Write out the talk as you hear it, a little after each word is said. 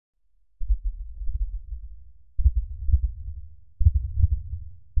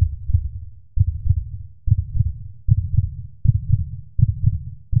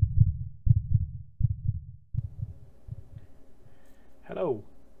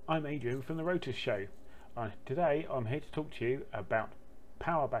I'm Adrian from the Rotors Show. Today I'm here to talk to you about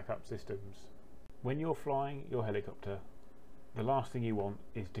power backup systems. When you're flying your helicopter, the last thing you want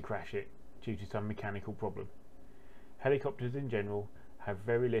is to crash it due to some mechanical problem. Helicopters in general have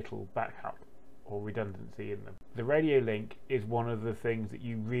very little backup or redundancy in them. The radio link is one of the things that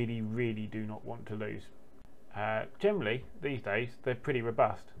you really do not want to lose. Generally, these days, they're pretty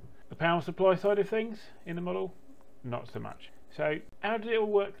robust. The power supply side of things in the model, not so much. So how does it all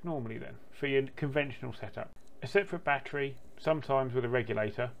work normally then for your conventional setup? A separate battery, sometimes with a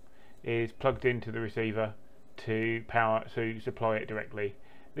regulator, is plugged into the receiver to supply it directly.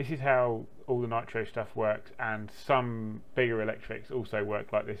 This is how all the nitro stuff works, and some bigger electrics also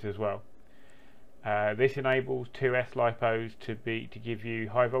work like this as well. This enables 2S lipos to give you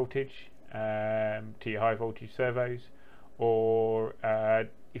high voltage to your high voltage servos, or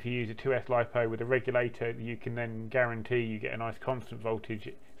if you use a 2S lipo with a regulator, you can then guarantee you get a nice constant voltage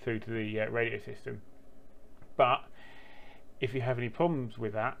through to the radio system. But if you have any problems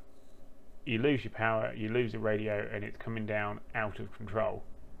with that, you lose your power, you lose the radio, and it's coming down out of control.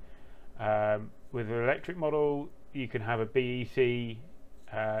 With an electric model, you can have a BEC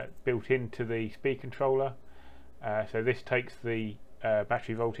built into the speed controller. So this takes the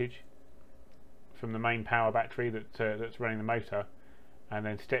battery voltage from the main power battery that's running the motor, and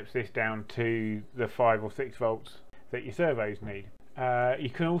then steps this down to the 5 or 6 volts that your servos need. You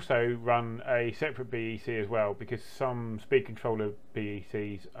can also run a separate BEC as well, because some speed controller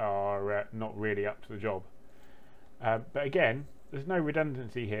BECs are not really up to the job. But again, there's no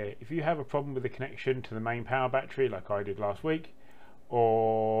redundancy here. If you have a problem with the connection to the main power battery, like I did last week,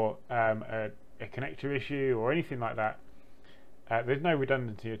 or a connector issue or anything like that, there's no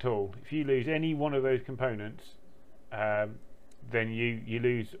redundancy at all. If you lose any one of those components, then you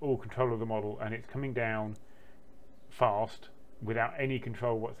lose all control of the model, and it's coming down fast without any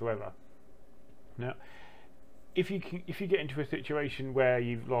control whatsoever. Now, if you get into a situation where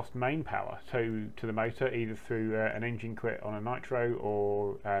you've lost main power to the motor, either through an engine quit on a nitro,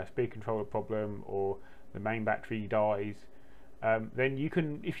 or a speed controller problem, or the main battery dies, then you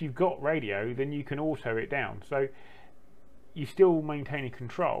can, if you've got radio, then you can auto it down. So you still maintain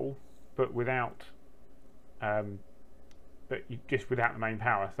control, but without just without the main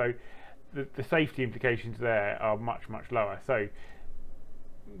power. So the safety implications there are much lower. So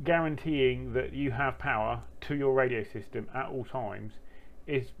guaranteeing that you have power to your radio system at all times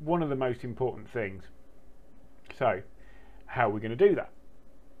is one of the most important things. So how are we going to do that?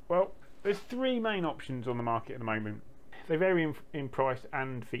 Well, there's 3 main options on the market at the moment. They vary in price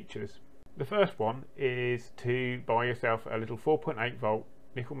and features. The first one is to buy yourself a little 4.8 volt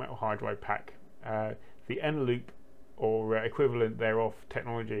nickel metal hydride pack. The Eneloop or equivalent thereof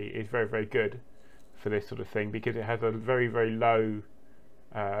technology is very good for this sort of thing, because it has a very low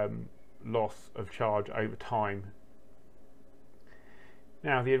loss of charge over time.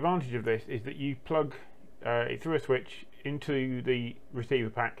 Now, the advantage of this is that you plug it through a switch into the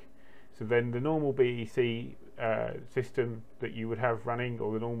receiver pack, so then the normal BEC system that you would have running,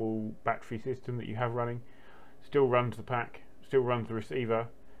 or the normal battery system that you have running, still runs the pack, still runs the receiver,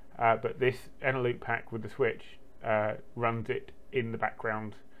 but this Eneloop pack with the switch runs it in the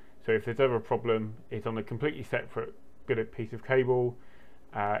background. So if there's ever a problem, it's on a completely separate piece of cable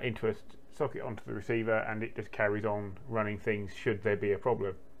into a socket onto the receiver, and it just carries on running things should there be a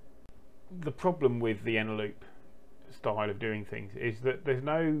problem. The problem with the Eneloop style of doing things is that there's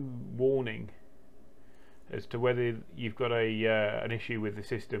no warning as to whether you've got an issue with the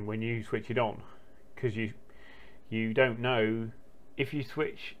system when you switch it on, because you don't know if you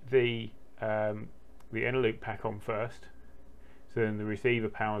switch the Eneloop pack on first, so then the receiver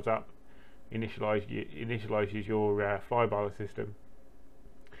powers up, initializes your flyby system,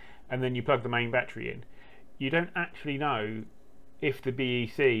 and then you plug the main battery in. You don't actually know if the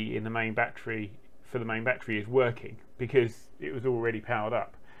BEC in the main battery for the main battery is working, because it was already powered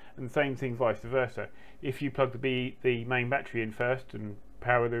up. And the same thing vice versa. If you plug the main battery in first and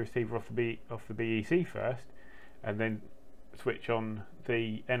power the receiver off the BEC first, and then switch on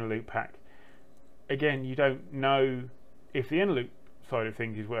the Eneloop pack, again, you don't know if the Eneloop side of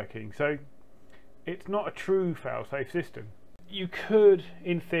things is working. So it's not a true fail-safe system. You could,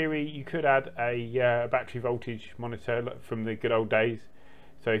 in theory, you could add a battery voltage monitor from the good old days.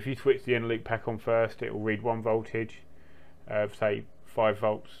 So if you switch the Eneloop pack on first, it will read 1 voltage of, say, 5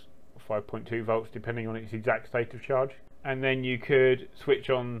 volts, 5.2 volts, depending on its exact state of charge. And then you could switch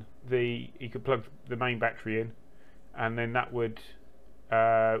on you could plug the main battery in, and then that would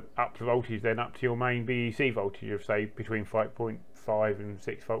up the voltage then up to your main BEC voltage of, say, between 5.5 and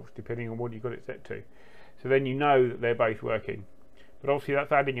 6 volts, depending on what you've got it set to. So then you know that they're both working. but obviously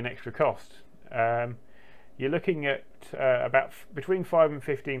that's adding an extra cost. You're looking at about between £5 and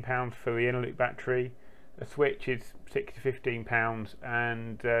 £15 for the inner loop battery. A switch is £6 to £15,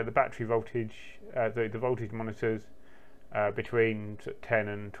 and the battery voltage, the voltage monitors, between £10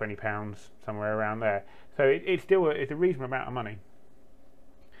 and £20, somewhere around there. So it's still it's a reasonable amount of money.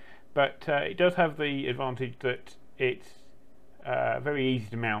 But it does have the advantage that it's very easy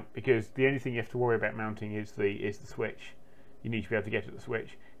to mount, because the only thing you have to worry about mounting is the switch. You need to be able to get at the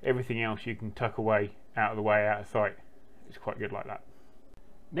switch. Everything else you can tuck away, out of the way, out of sight. It's quite good like that.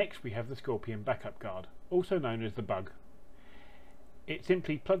 Next we have the Scorpion backup guard, also known as the bug. It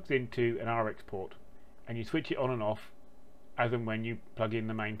simply plugs into an RX port, and you switch it on and off as and when you plug in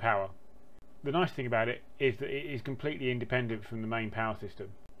the main power. The nice thing about it is that it is completely independent from the main power system,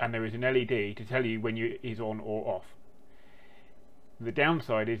 and there is an LED to tell you when it is on or off. The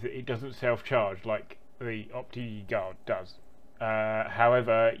downside is that it doesn't self-charge like the OptiGuard does.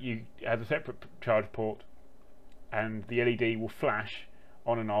 However, you have a separate charge port, and the LED will flash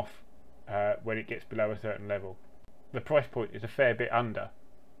on and off when it gets below a certain level. The price point is a fair bit under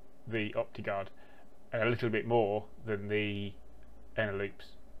the OptiGuard, and a little bit more than the inner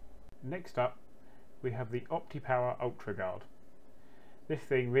loops. Next up, we have the OptiPower Ultra Guard. This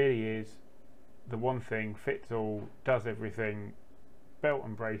thing really is the one thing, fits all, does everything, belt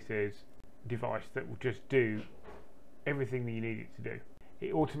and braces device that will just do everything that you need it to do.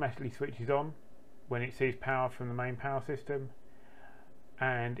 It automatically switches on when it sees power from the main power system,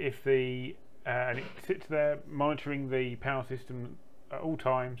 and if and it sits there monitoring the power system at all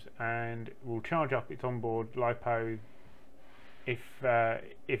times, and will charge up its onboard LiPo if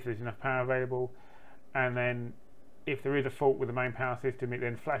there's enough power available, and then if there is a fault with the main power system, it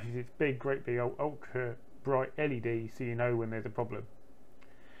then flashes its great big ultra bright LED so you know when there's a problem.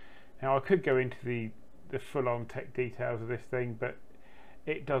 Now I could go into the full-on tech details of this thing, but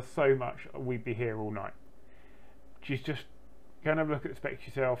it does so much we'd be here all night. Just go and have a look at the specs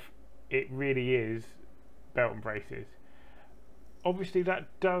yourself. It really is belt and braces. Obviously that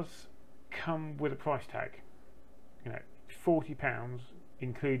does come with a price tag, you know, £40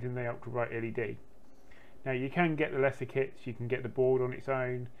 including the ultra bright LED. Now you can get the lesser kits, you can get the board on its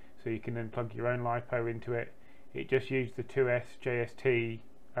own, so you can then plug your own LiPo into it. It just used the 2S JST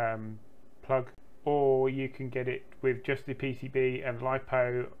plug, or you can get it with just the PCB and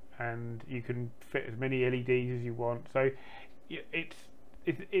LiPo, and you can fit as many LEDs as you want. So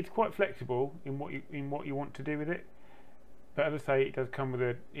it's quite flexible in what you want to do with it. But as I say, it does come with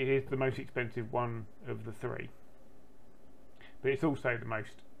it is the most expensive one of the three, but it's also the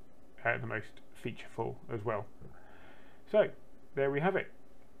most featureful as well. So there we have it,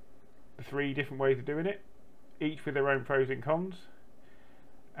 the three different ways of doing it, each with their own pros and cons,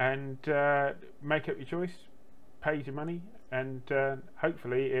 and make up your choice, pay your money, and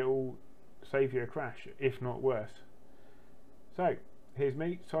hopefully it will save you a crash, if not worse. So here's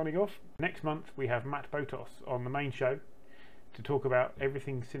me signing off. Next month we have Matt Botos on the main show to talk about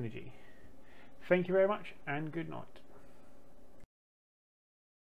everything Synergy. Thank you very much, and good night.